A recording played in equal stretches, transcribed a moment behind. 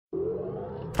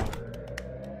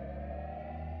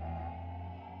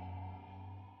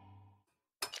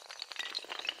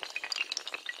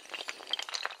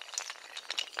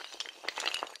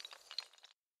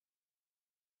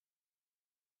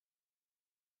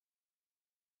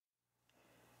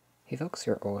Hey folks,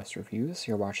 your OS Reviews.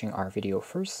 You're watching our video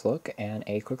first look and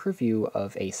a quick review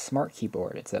of a smart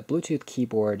keyboard. It's a Bluetooth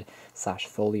keyboard /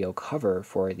 folio cover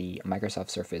for the Microsoft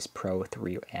Surface Pro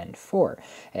 3 and 4.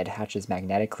 It attaches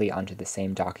magnetically onto the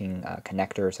same docking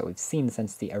connectors that we've seen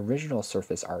since the original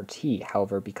Surface RT.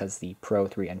 However, because the Pro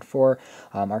 3 and 4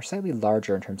 are slightly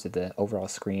larger in terms of the overall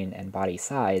screen and body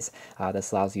size,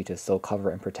 this allows you to still cover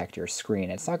and protect your screen.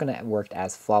 It's not going to work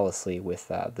as flawlessly with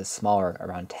the smaller,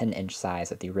 around 10-inch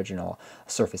size of the original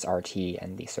Surface RT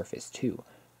and the Surface 2.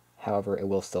 However, it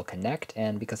will still connect,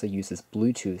 and because it uses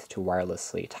Bluetooth to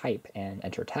wirelessly type and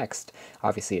enter text,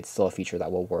 obviously it's still a feature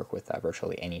that will work with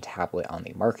virtually any tablet on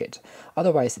the market.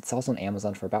 Otherwise, it sells on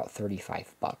Amazon for about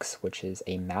 $35, which is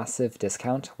a massive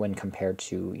discount when compared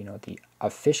to the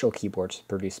official keyboards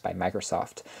produced by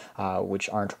Microsoft, which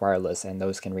aren't wireless, and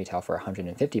those can retail for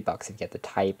 $150 if you get the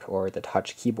type or the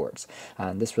touch keyboards.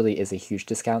 This really is a huge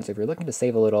discount, so if you're looking to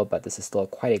save a little, but this is still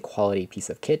quite a quality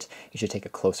piece of kit, you should take a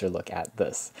closer look at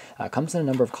this. Comes in a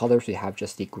number of colors. We have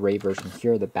just the gray version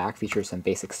here. The back features some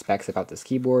basic specs about this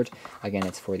keyboard. Again,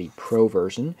 it's for the Pro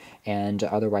version, and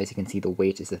otherwise you can see the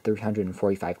weight is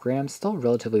 345 grams, still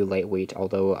relatively lightweight,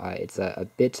 although it's a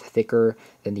bit thicker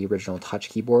than the original touch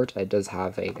keyboard. It does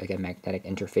have a magnetic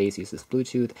interface, uses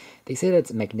Bluetooth. They say that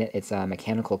it's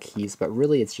mechanical keys, but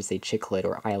really it's just a chiclet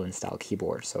or island style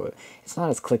keyboard, so it's not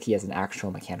as clicky as an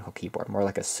actual mechanical keyboard, more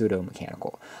like a pseudo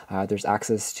mechanical. There's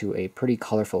access to a pretty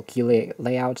colorful key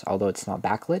layout. Although it's not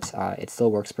backlit, it still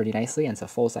works pretty nicely, and it's a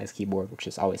full-size keyboard, which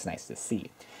is always nice to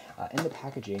see. In the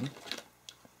packaging,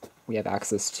 we have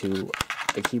access to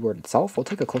the keyboard itself. We'll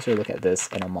take a closer look at this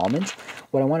in a moment.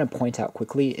 What I want to point out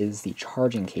quickly is the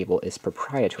charging cable is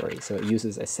proprietary, so it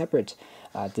uses a separate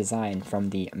design from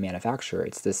the manufacturer.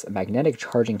 It's this magnetic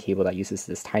charging cable that uses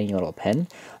this tiny little pin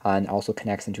and also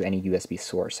connects into any USB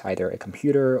source, either a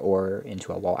computer or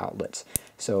into a wall outlet.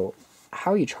 So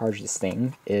how you charge this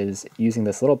thing is using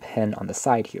this little pin on the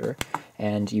side here,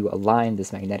 and you align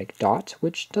this magnetic dot,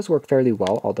 which does work fairly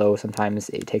well, although sometimes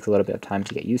it takes a little bit of time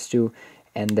to get used to,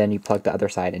 and then you plug the other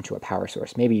side into a power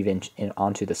source, maybe even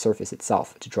onto the Surface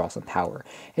itself to draw some power.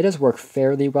 It does work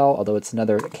fairly well, although it's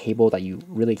another cable that you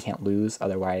really can't lose,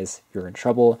 otherwise you're in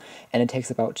trouble, and it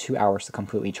takes about 2 hours to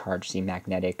completely charge the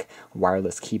magnetic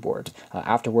wireless keyboard.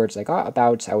 Afterwards, I got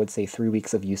about, I would say, 3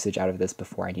 weeks of usage out of this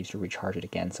before I needed to recharge it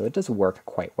again, so it does work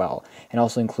quite well. It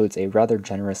also includes a rather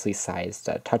generously sized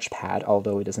touchpad,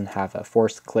 although it doesn't have a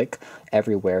forced click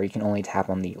everywhere. You can only tap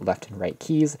on the left and right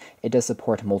keys. It does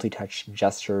support multi-touch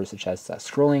gestures such as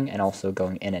scrolling and also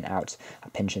going in and out,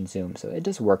 pinch and zoom, so it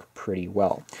does work pretty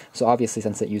well. So obviously,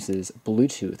 since it uses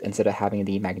Bluetooth instead of having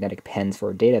the magnetic pins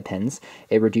for data pins,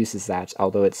 it reduces that,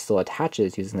 although it still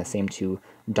attaches using the same two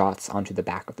dots onto the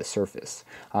back of the Surface.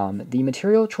 The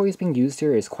material choice being used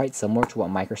here is quite similar to what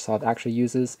Microsoft actually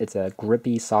uses. It's a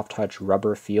grippy, soft-touch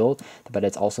rubber feel, but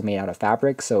it's also made out of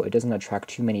fabric, so it doesn't attract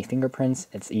too many fingerprints.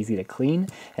 It's easy to clean,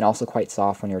 and also quite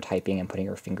soft when you're typing and putting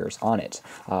your fingers on it.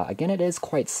 Again, it is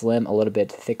quite slim, a little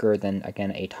bit thicker than,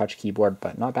 again, a touch keyboard,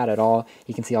 but not bad at all.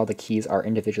 You can see all the keys are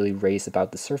individually raised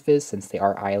about the Surface since they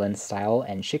are island style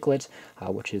and chiclet,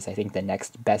 which is, I think, the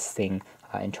next best thing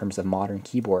in terms of modern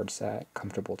keyboards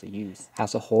comfortable to use.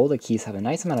 As a whole, the keys have a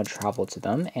nice amount of travel to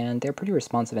them, and they're pretty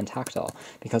responsive and tactile.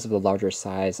 Because of the larger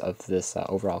size of this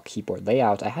overall keyboard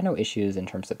layout, I had no issues in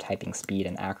terms of typing speed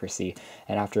and accuracy,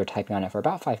 and after typing on it for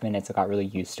about 5 minutes, I got really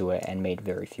used to it and made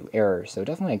very few errors. So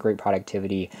definitely a great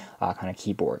productivity kind of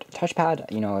keyboard. Touchpad,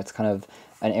 it's kind of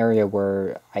an area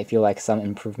where I feel like some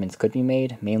improvements could be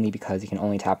made, mainly because you can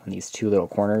only tap on these two little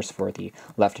corners for the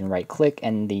left and right click,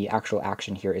 and the actual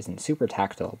action here isn't super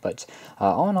tactile, but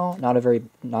all in all, not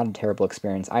a terrible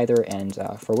experience either, and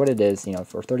for what it is,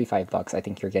 for $35, I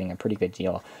think you're getting a pretty good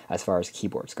deal as far as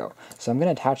keyboards go. So I'm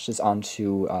going to attach this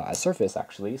onto a Surface,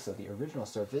 actually, so the original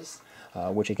Surface,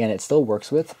 which again, it still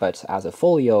works with, but as a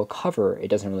folio cover, it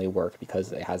doesn't really work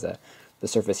because it has the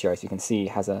Surface here, as you can see,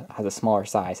 has a smaller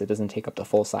size. It doesn't take up the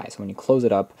full size. When you close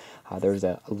it up, there's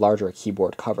a larger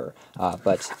keyboard cover.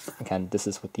 But again, this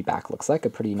is what the back looks like,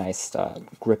 a pretty nice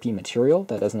grippy material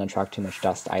that doesn't attract too much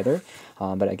dust either.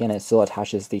 But again, it still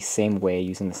attaches the same way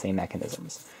using the same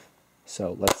mechanisms.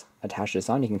 So let's attach this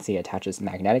on. You can see it attaches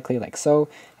magnetically like so,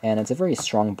 and it's a very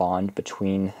strong bond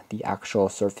between the actual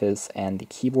Surface and the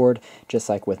keyboard, just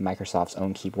like with Microsoft's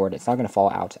own keyboard. It's not going to fall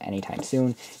out anytime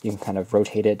soon. You can kind of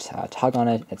rotate it, tug on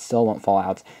it, it still won't fall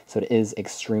out, so it is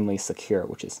extremely secure,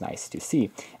 which is nice to see.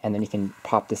 And then you can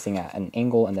pop this thing at an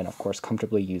angle and then of course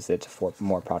comfortably use it for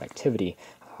more productivity,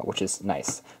 which is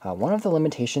nice. One of the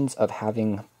limitations of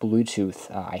having Bluetooth,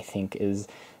 I think, is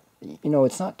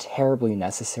It's not terribly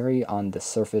necessary on the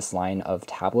Surface line of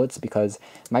tablets because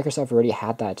Microsoft already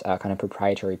had that kind of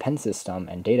proprietary pen system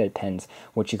and data pens,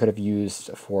 which you could have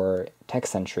used for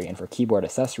text entry and for keyboard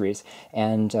accessories.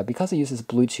 And because it uses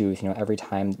Bluetooth, every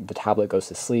time the tablet goes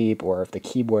to sleep or if the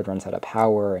keyboard runs out of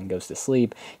power and goes to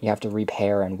sleep, you have to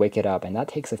repair and wake it up, and that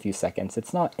takes a few seconds.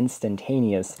 It's not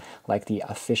instantaneous like the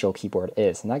official keyboard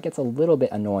is, and that gets a little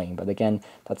bit annoying, but again,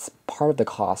 that's part of the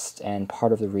cost and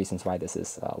part of the reasons why this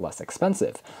is less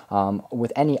expensive.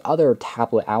 With any other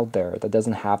tablet out there that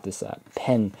doesn't have this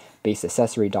pen-based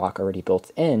accessory dock already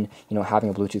built in, having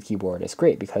a Bluetooth keyboard is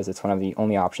great because it's one of the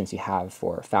only options you have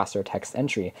for faster text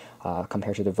entry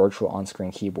compared to the virtual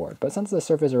on-screen keyboard. But since the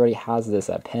Surface already has this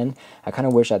pen, I kind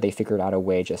of wish that they figured out a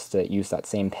way just to use that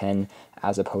same pen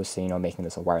as opposed to making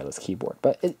this a wireless keyboard.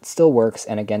 But it still works,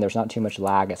 and again, there's not too much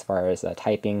lag as far as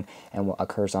typing and what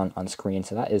occurs on screen,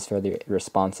 so that is fairly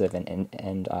responsive and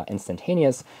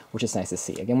instantaneous, which is nice to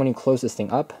see. Again, when you close this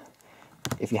thing up,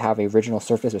 if you have a original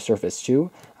Surface or Surface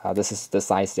 2, this is the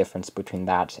size difference between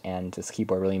that and this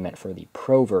keyboard really meant for the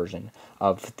Pro version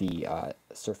of the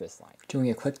Surface line. Doing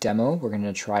a quick demo, we're going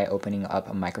to try opening up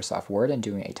Microsoft Word and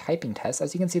doing a typing test.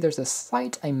 As you can see, there's a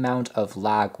slight amount of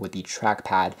lag with the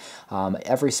trackpad,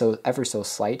 ever so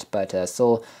slight, but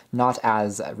still not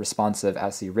as responsive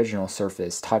as the original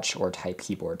Surface Touch or Type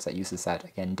keyboards that uses that,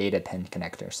 again, data pen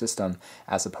connector system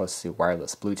as opposed to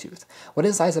wireless Bluetooth. What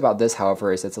is nice about this,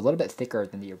 however, is it's a little bit thicker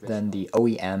than the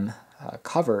OEM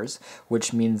covers,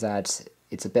 which means that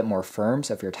it's a bit more firm,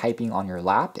 so if you're typing on your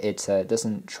lap, it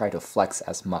doesn't try to flex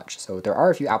as much. So there are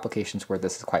a few applications where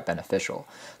this is quite beneficial.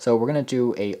 So we're going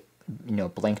to do a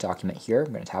blank document here.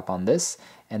 I'm going to tap on this,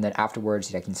 and then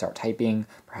afterwards I can start typing,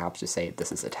 perhaps just say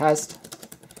this is a test.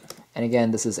 And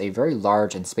again, this is a very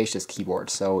large and spacious keyboard,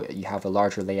 so you have a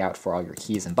larger layout for all your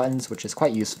keys and buttons, which is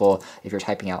quite useful if you're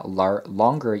typing out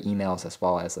longer emails as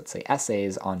well as, let's say,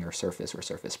 essays on your Surface or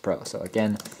Surface Pro. So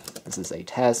again, this is a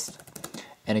test.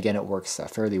 And again, it works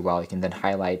fairly well. You can then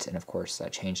highlight and, of course,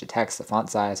 change the text, the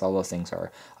font size. All those things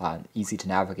are easy to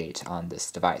navigate on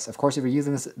this device. Of course, if you're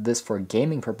using this for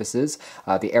gaming purposes,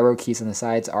 the arrow keys on the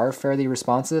sides are fairly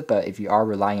responsive, but if you are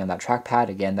relying on that trackpad,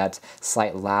 again, that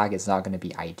slight lag is not going to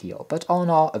be ideal. But all in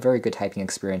all, a very good typing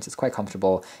experience. It's quite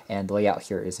comfortable, and the layout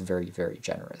here is very, very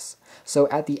generous. So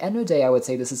at the end of the day, I would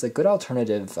say this is a good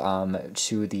alternative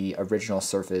to the original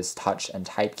Surface Touch and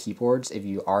Type keyboards if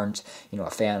you aren't a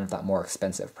fan of that more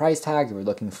expensive price tag. If you're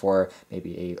looking for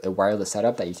maybe a wireless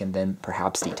setup that you can then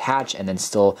perhaps detach and then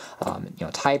still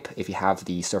type. If you have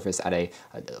the Surface at a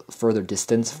further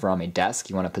distance from a desk,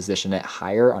 you want to position it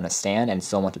higher on a stand and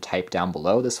still want to type down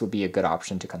below, this would be a good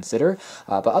option to consider.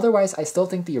 But otherwise, I still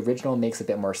think the original makes a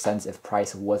bit more sense if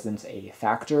price wasn't a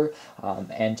factor.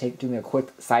 And doing a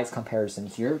quick size comparison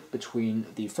here between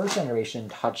the first generation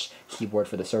Touch keyboard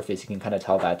for the Surface, you can kind of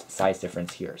tell that size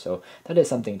difference here. So that is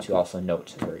something to also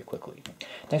note very quickly.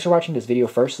 Thanks for watching this video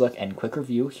first look and quick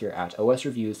review here at OS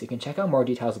Reviews. You can check out more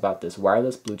details about this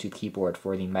wireless Bluetooth keyboard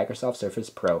for the Microsoft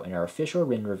Surface Pro in our official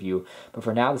written review. But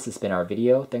for now, this has been our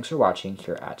video. Thanks for watching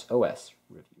here at OS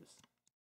Reviews.